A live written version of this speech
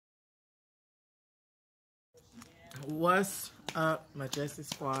What's up, Majestic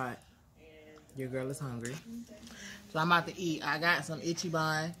Squad? Your girl is hungry. So I'm about to eat. I got some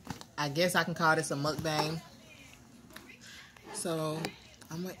Ichiban. I guess I can call this a mukbang. So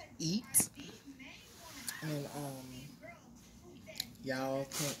I'm gonna eat. And y'all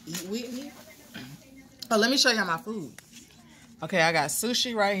can eat with me. Oh, let me show y'all my food. Okay, I got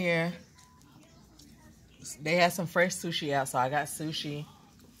sushi right here. They had some fresh sushi out, so I got sushi.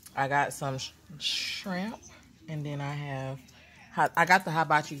 I got some shrimp, and then I got the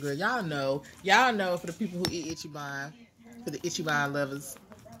hibachi grill. Y'all know for the people who eat Ichiban, for the Ichiban lovers,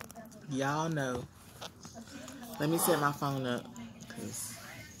 y'all know. Let me set my phone up, cause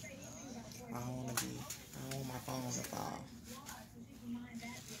I don't want my phone to fall.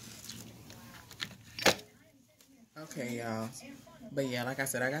 Okay, y'all. But yeah, like I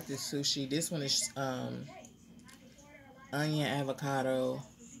said, I got this sushi. This one is onion avocado.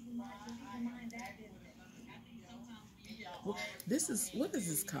 What is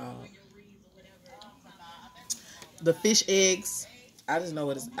this called? The fish eggs. I just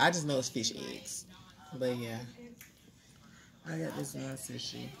know it's fish eggs. But yeah, I got this one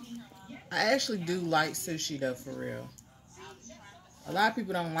sushi. I actually do like sushi though, for real. A lot of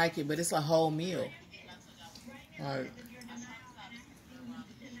people don't like it, but it's a whole meal. Like,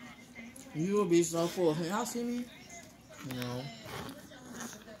 you will be so full. Can y'all see me? No.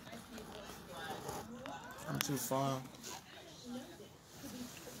 I'm too far.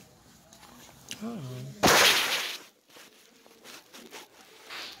 Hold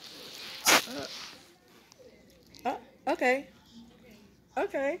on. Okay.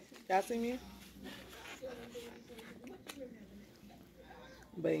 Okay. Y'all see me?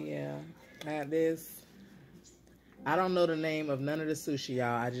 But yeah, I got this. I don't know the name of none of the sushi,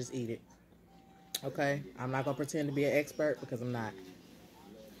 y'all. I just eat it. Okay? I'm not going to pretend to be an expert because I'm not.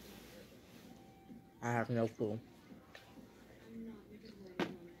 I have no clue.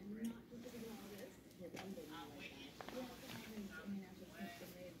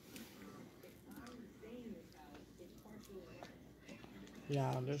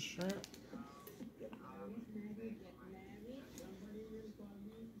 Y'all, this shrimp.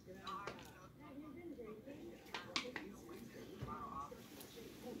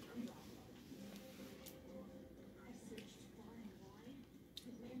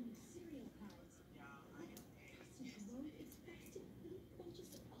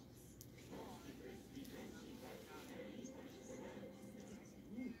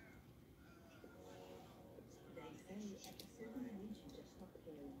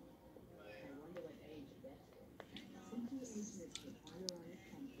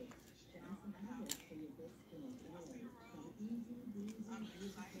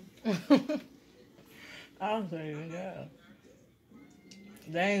 I'll say it, yeah.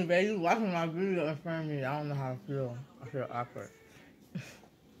 Dang, baby, you watching my video in front of me. I don't know how I feel. I feel awkward.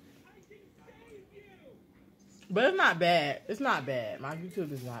 But it's not bad. It's not bad. My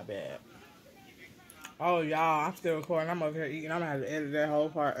YouTube is not bad. Oh, y'all, I'm still recording. I'm over here eating. I'm going to have to edit that whole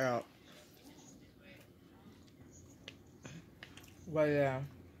part out. But yeah,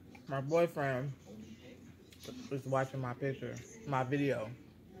 my boyfriend is watching my picture, my video,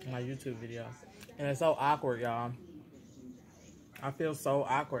 my YouTube video. And it's so awkward, y'all. I feel so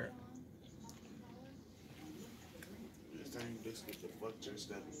awkward. Same biscuit the fuck just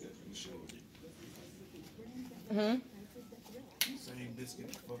that you showed. Same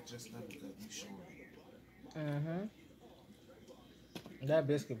biscuit the fuck just that you showed. That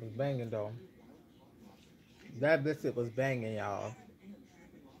biscuit was banging though. That biscuit was banging, y'all.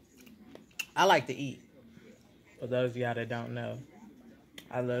 I like to eat. For those of y'all that don't know,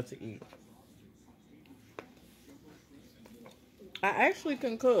 I love to eat. I actually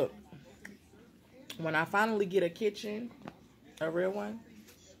can cook. When I finally get a kitchen, a real one,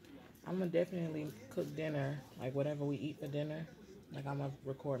 I'm gonna definitely cook dinner. Like whatever we eat for dinner, like I'm gonna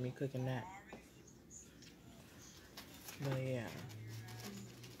record me cooking that. But yeah.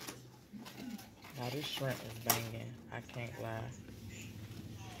 Now this shrimp is banging. I can't lie.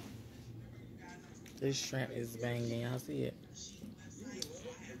 This shrimp is banging. Y'all see it?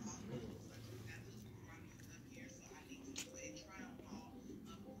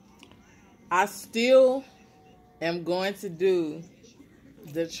 I still am going to do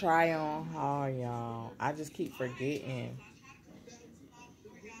the try on haul, y'all. I just keep forgetting.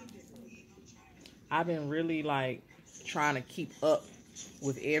 I've been really like trying to keep up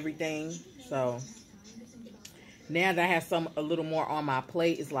with everything. So now that I have a little more on my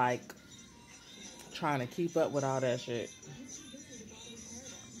plate, it's like trying to keep up with all that shit.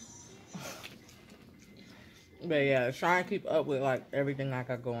 But yeah, trying to keep up with like everything I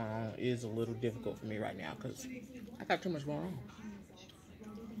got going on is a little difficult for me right now because I got too much going on.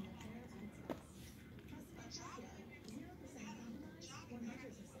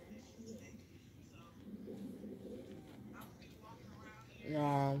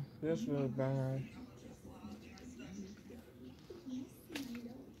 Yeah, this really bad.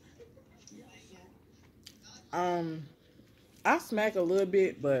 Um, I smack a little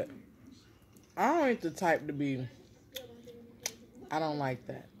bit, but I don't ain't the type to be. I don't like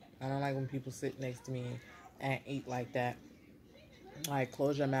that. I don't like when people sit next to me and eat like that. Like,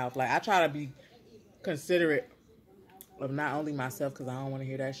 close your mouth. Like, I try to be considerate of not only myself because I don't want to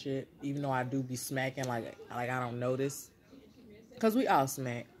hear that shit, even though I do be smacking like I don't notice. Because we all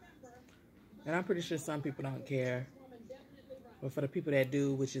smack. And I'm pretty sure some people don't care. But for the people that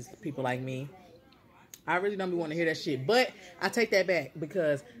do, which is people like me, I really don't be wanting to hear that shit. But I take that back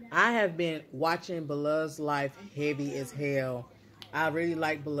because I have been watching Beloved's Life heavy as hell. I really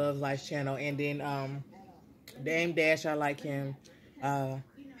like Beloved's Life channel. And then Dame Dash, I like him.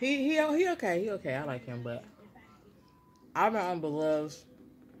 He okay. He okay. I like him. But I've been on Beloved's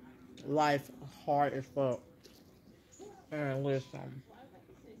Life hard as fuck. And listen,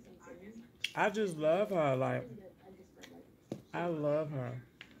 I just love her. Like, I love her.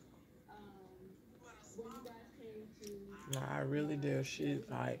 No, I really do. She's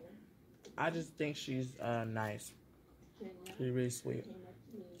like, I just think she's nice. She's really sweet.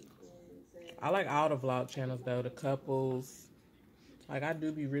 I like all the vlog channels though, the couples. Like, I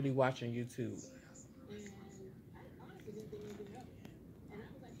do be really watching YouTube.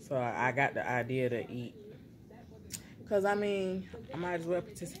 So I got the idea to eat. Cause I mean, I might as well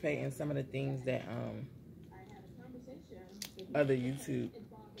participate in some of the things that other YouTube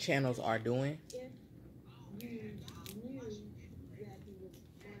channels are doing.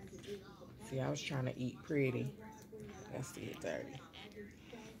 See, I was trying to eat pretty. Let's see it dirty.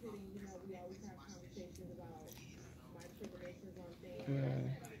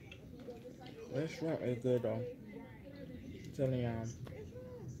 This shrimp is good though. I'm telling y'all.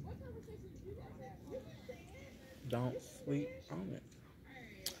 Don't sleep on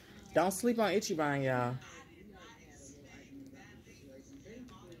it. Don't sleep on Ichiban, y'all.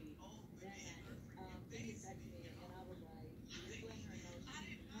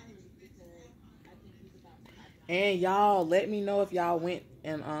 And y'all, let me know if y'all went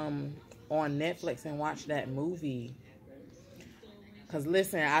and on Netflix and watched that movie. Cause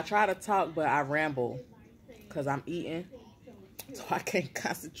listen, I try to talk, but I ramble. Cause I'm eating, so I can't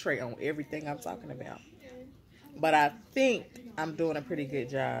concentrate on everything I'm talking about. But I think I'm doing a pretty good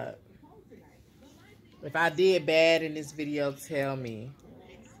job. If I did bad in this video, tell me.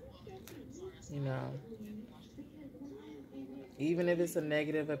 You know, even if it's a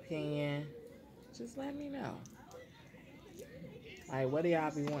negative opinion, just let me know. Like, what do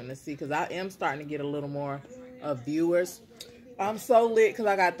y'all be wanting to see? Because I am starting to get a little more of viewers. I'm so lit because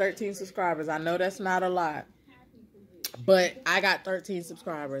I got 13 subscribers. I know that's not a lot. But I got 13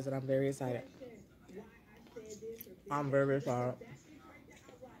 subscribers and I'm very excited. I'm very excited.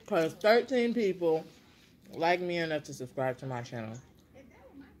 Because 13 people like me enough to subscribe to my channel.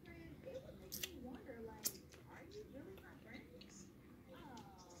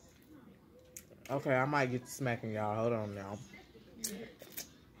 Okay, I might get to smacking y'all. Hold on now.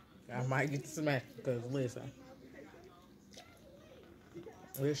 I might get to smack because listen.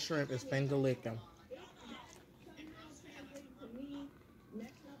 This shrimp is finger licking.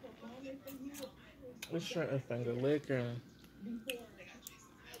 This shrimp is finger licking.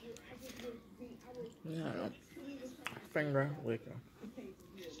 Yeah, finger licking.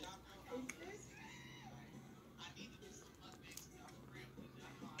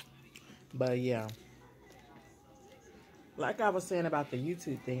 But yeah. Like I was saying about the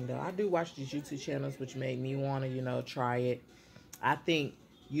YouTube thing though, I do watch these YouTube channels which made me want to, you know, try it. I think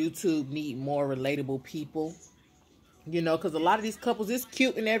YouTube need more relatable people. You know, because a lot of these couples is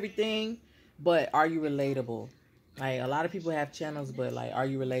cute and everything, but are you relatable? Like, a lot of people have channels, but like, are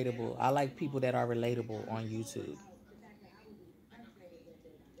you relatable? I like people that are relatable on YouTube.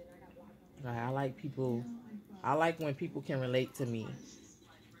 Like, I like people. I like when people can relate to me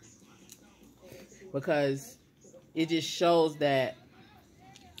because it just shows that,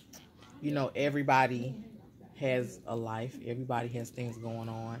 you know, everybody has a life. Everybody has things going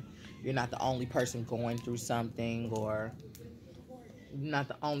on. You're not the only person going through something, or you're not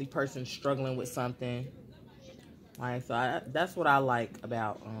the only person struggling with something. Like, so that's what I like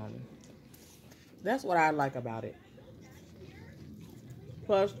about that's what I like about it.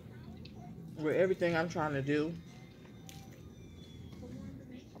 Plus, with everything I'm trying to do,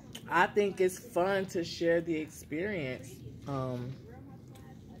 I think it's fun to share the experience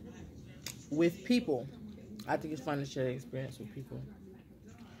with people. I think it's fun to share the experience with people.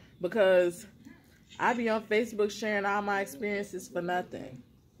 Because I be on Facebook sharing all my experiences for nothing.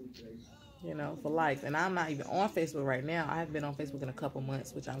 You know, for likes. And I'm not even on Facebook right now. I haven't been on Facebook in a couple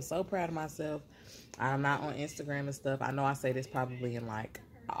months, which I'm so proud of myself. I'm not on Instagram and stuff. I know I say this probably in like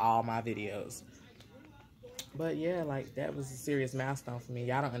all my videos. But yeah, like that was a serious milestone for me.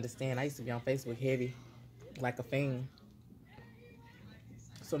 Y'all don't understand. I used to be on Facebook heavy, like a fiend.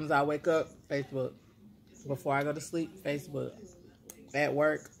 As soon as I wake up, Facebook. Before I go to sleep, Facebook. At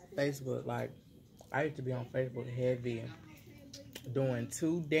work, Facebook. Like, I used to be on Facebook heavy, doing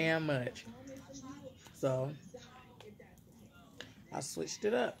too damn much. So, I switched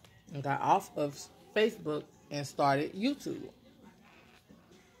it up and got off of Facebook and started YouTube.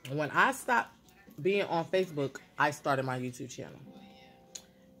 When I stopped being on Facebook, I started my YouTube channel.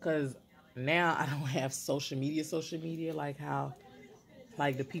 Because now I don't have social media like how,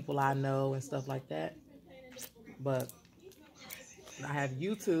 like the people I know and stuff like that. But I have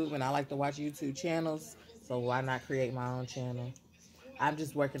YouTube and I like to watch YouTube channels. So why not create my own channel? I'm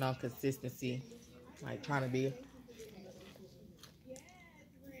just working on consistency. Like trying to be.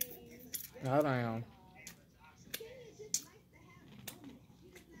 Hold on.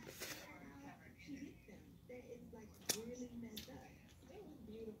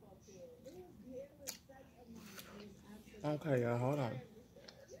 Okay, y'all, hold on.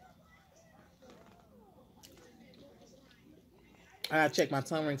 I gotta check my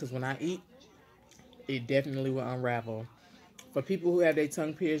tongue ring because when I eat, it definitely will unravel. For people who have their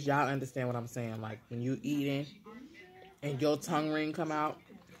tongue pierced, y'all understand what I'm saying. Like when you eating and your tongue ring come out,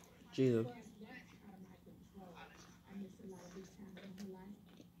 Jesus.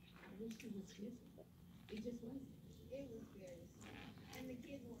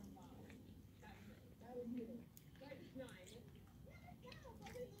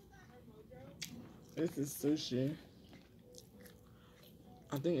 This is sushi.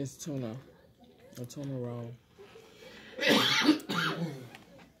 I think it's tuna. A tuna roll.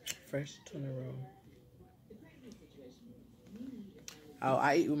 Fresh tuna roll. Oh,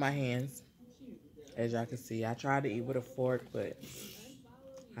 I eat with my hands. As y'all can see. I tried to eat with a fork, but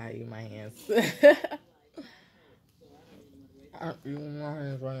I eat with my hands. I eat with my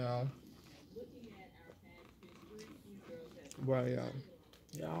hands right now. Bro,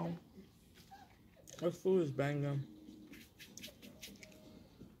 y'all. This food is banging.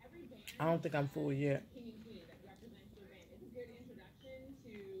 I don't think I'm full yet.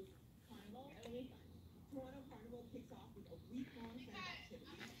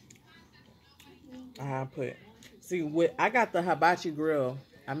 I got the hibachi grill.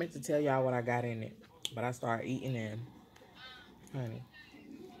 I meant to tell y'all what I got in it, but I started eating it. Honey.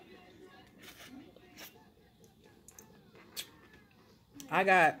 I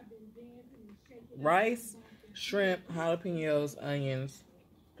got rice, shrimp, jalapenos, onions,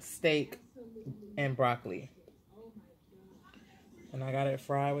 steak, and broccoli. And I got it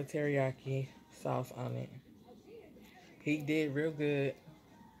fried with teriyaki sauce on it. He did real good.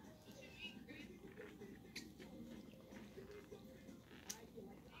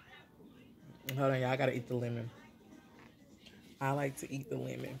 Hold on, y'all. I gotta eat the lemon. I like to eat the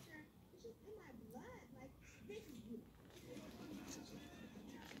lemon.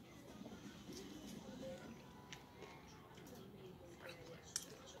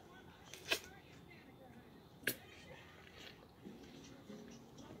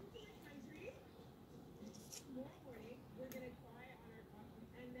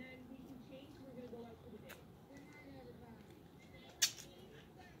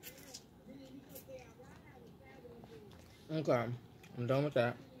 Okay, I'm done with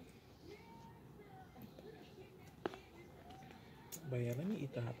that. But yeah, let me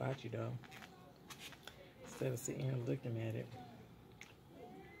eat the hibachi though. Instead of sitting here looking at it.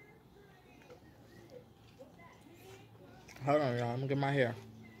 Hold on, y'all. I'm gonna get my hair.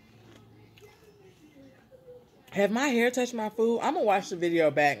 Have my hair touched my food? I'm gonna watch the video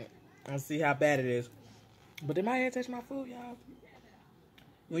back and see how bad it is. But did my hair touch my food, y'all?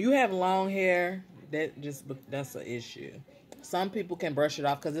 When you have long hair, that's an issue. Some people can brush it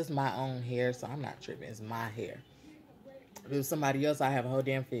off because it's my own hair, so I'm not tripping. It's my hair. If it was somebody else, I have a whole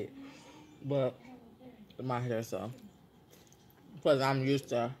damn fit. But it's my hair, so. Because I'm used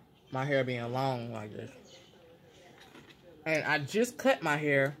to my hair being long like this. And I just cut my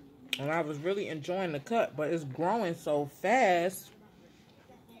hair, and I was really enjoying the cut, but it's growing so fast.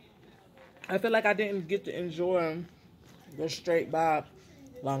 I feel like I didn't get to enjoy the straight bob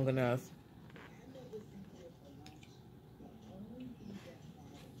long enough.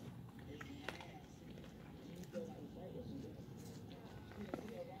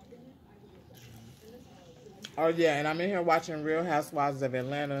 Oh, yeah, and I'm in here watching Real Housewives of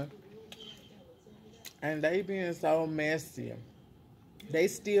Atlanta. And they being so messy. They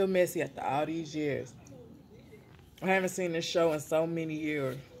still messy after all these years. I haven't seen this show in so many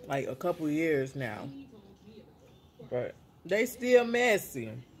years. Like, a couple years now. But they still messy.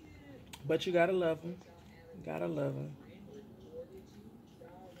 But you gotta love them. You gotta love them.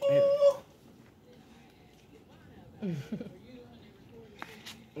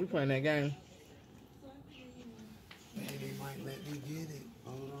 We playing that game. Man, they might let me get it.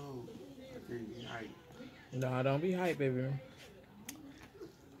 Hold on. I can't be hyped. No, don't be hype, baby.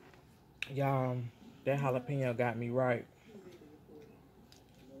 Y'all, that jalapeno got me right.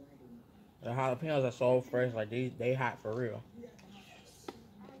 The jalapenos are so fresh, like they hot for real.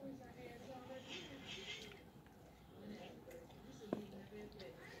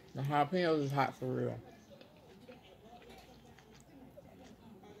 The jalapenos is hot for real.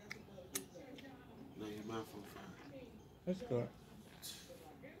 No, your mouth on fire. That's good.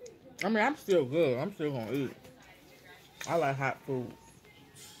 I mean, I'm still good. I'm still gonna eat. I like hot food.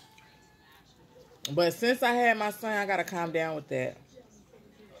 But since I had my son, I gotta calm down with that.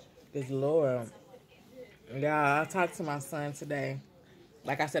 Cause Lord, yeah, I talked to my son today.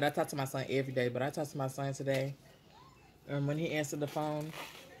 Like I said, I talk to my son every day, but I talked to my son today. And when he answered the phone,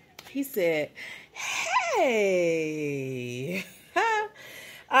 he said, "Hey."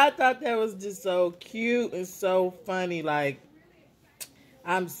 I thought that was just so cute and so funny. Like,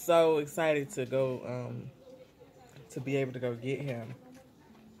 I'm so excited to go, to be able to go get him.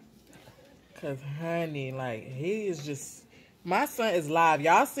 Cause honey, like, he is just, my son is live.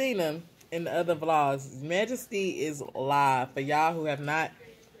 Y'all seen him in the other vlogs. Majesty is live. For y'all who have not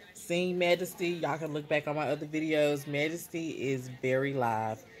seen Majesty, y'all can look back on my other videos. Majesty is very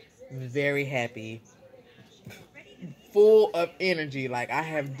live, very happy, full of energy. Like, I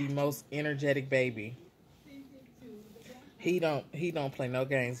have the most energetic baby. He don't play no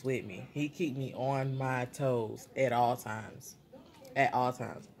games with me. He keep me on my toes at all times. At all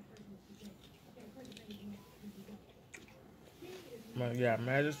times. But yeah,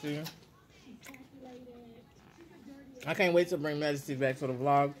 Majesty. I can't wait to bring Majesty back to the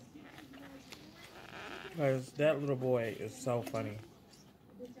vlog. Because that little boy is so funny.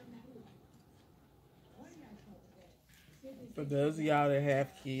 For those of y'all that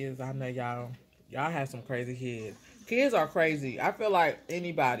have kids, I know y'all have some crazy kids. Kids are crazy. I feel like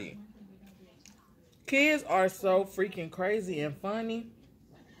anybody. Kids are so freaking crazy and funny.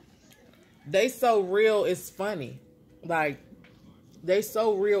 They so real, it's funny. Like, they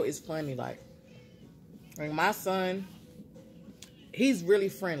so real, it's funny. Like my son, he's really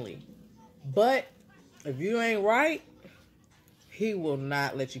friendly. But if you ain't right, he will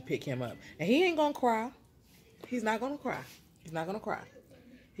not let you pick him up. And he ain't gonna cry. He's not gonna cry. He's not gonna cry.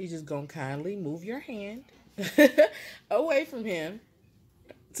 He's just gonna kindly move your hand away from him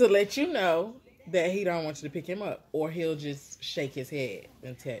to let you know that he don't want you to pick him up. Or he'll just shake his head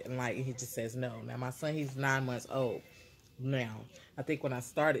and like he just says no. Now my son, he's 9 months old now. I think when I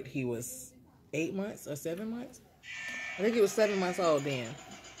started he was 8 months or 7 months. I think he was 7 months old then.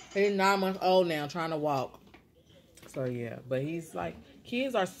 He's 9 months old now, trying to walk. So yeah, but he's like,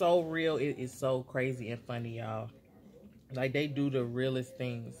 kids are so real. It is so crazy and funny, y'all. Like, they do the realest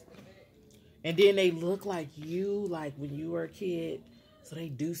things. And then they look like you, like when you were a kid. So they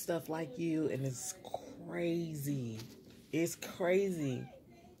do stuff like you, and it's crazy. It's crazy.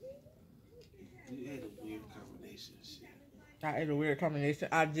 You had a weird combination of shit. I ate a weird combination.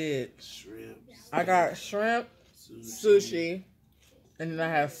 I did. Shrimp. I got shrimp, sushi, and then I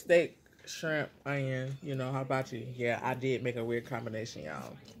have steak, shrimp, onion. You know, how about you? Yeah, I did make a weird combination,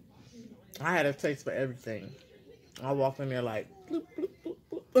 y'all. I had a taste for everything. I walked in there like, bloop, bloop,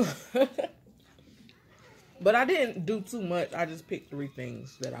 bloop, bloop. But I didn't do too much. I just picked 3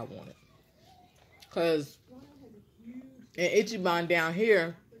 things that I wanted. Because in Ichiban down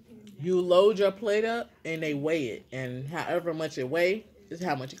here, you load your plate up and they weigh it. And however much it weighs is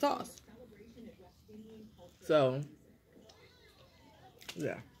how much it costs. So,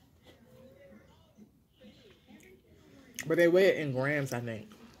 yeah. But they weigh it in grams, I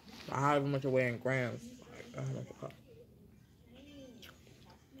think. However much it weighs in grams. How much it costs.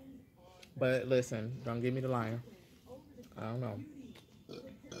 But listen, don't give me the lion. I don't know.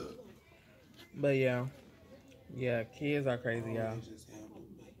 But yeah. Yeah, kids are crazy, y'all.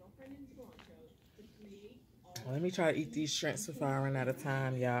 Let me try to eat these shrimps before I run out of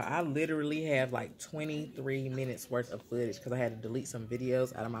time, y'all. I literally have like 23 minutes worth of footage because I had to delete some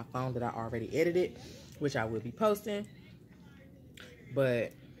videos out of my phone that I already edited, which I will be posting.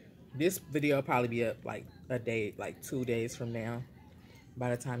 But this video will probably be up like a day, like 2 days from now. By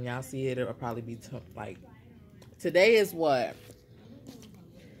the time y'all see it, it'll probably be like Today is what?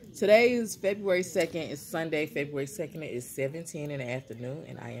 Today is February 2nd. It's Sunday, February 2nd. It is 7:10 in the afternoon,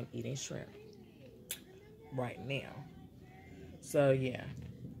 and I am eating shrimp right now. So, yeah.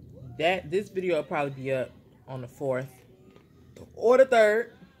 This video will probably be up on the 4th or the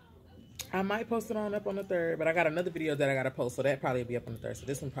 3rd. I might post it up on the 3rd, but I got another video that I got to post, so that probably be up on the 3rd. So,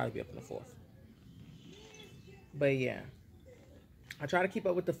 this one probably be up on the 4th. But, yeah. I try to keep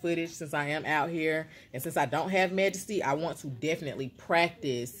up with the footage since I am out here. And since I don't have Majesty, I want to definitely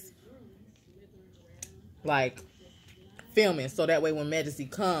practice, like, filming. So that way when Majesty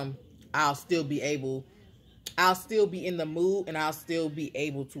come, I'll still be in the mood. And I'll still be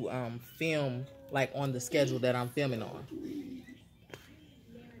able to film, like, on the schedule that I'm filming on.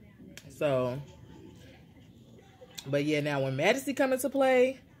 So, but yeah, now when Majesty come into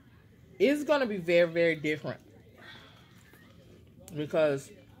play, it's going to be very, very different. Because,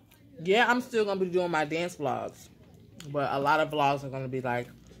 yeah, I'm still going to be doing my dance vlogs. But a lot of vlogs are going to be like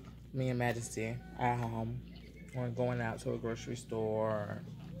me and Majesty at home. Or going out to a grocery store.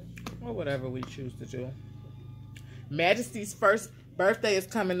 Or whatever we choose to do. Majesty's first birthday is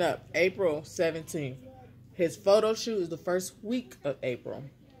coming up. April 17th. His photo shoot is the first week of April.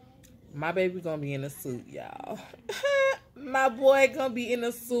 My baby going to be in a suit, y'all. My boy going to be in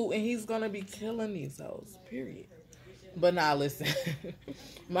a suit. And he's going to be killing these hoes. Period. But nah, listen.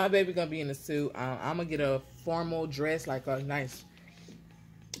 My baby gonna be in a suit. I'm gonna get a formal dress, like a nice...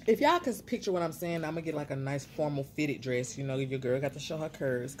 If y'all can picture what I'm saying, I'm gonna get like a nice formal fitted dress. You know, your girl got to show her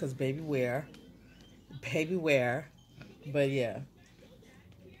curves, because baby wear. Baby wear. But yeah.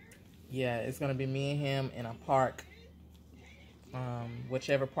 Yeah, it's gonna be me and him in a park.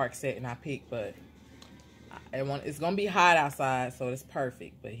 Whichever park setting I pick, but it's gonna be hot outside, so it's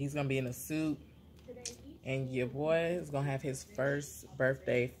perfect. But he's gonna be in a suit. And your boy is going to have his first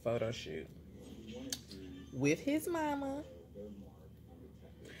birthday photo shoot with his mama.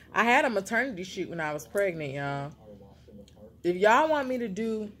 I had a maternity shoot when I was pregnant, y'all. If y'all want me to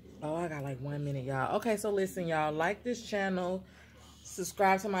do... Oh, I got like 1 minute, y'all. Okay, so listen, y'all. Like this channel.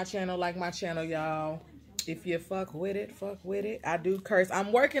 Subscribe to my channel. Like my channel, y'all. If you fuck with it, fuck with it. I do curse.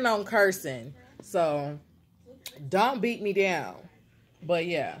 I'm working on cursing. So, don't beat me down. But,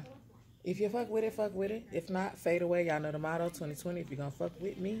 yeah. If you fuck with it, fuck with it. If not, fade away. Y'all know the motto, 2020. If you're going to fuck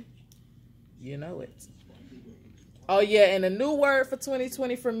with me, you know it. Oh, yeah, and the new word for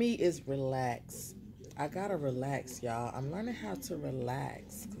 2020 for me is relax. I got to relax, y'all. I'm learning how to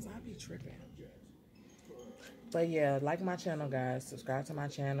relax because I be tripping. But, yeah, like my channel, guys. Subscribe to my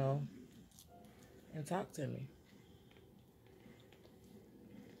channel and talk to me.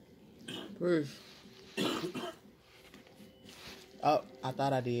 Peace. Oh, I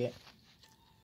thought I did.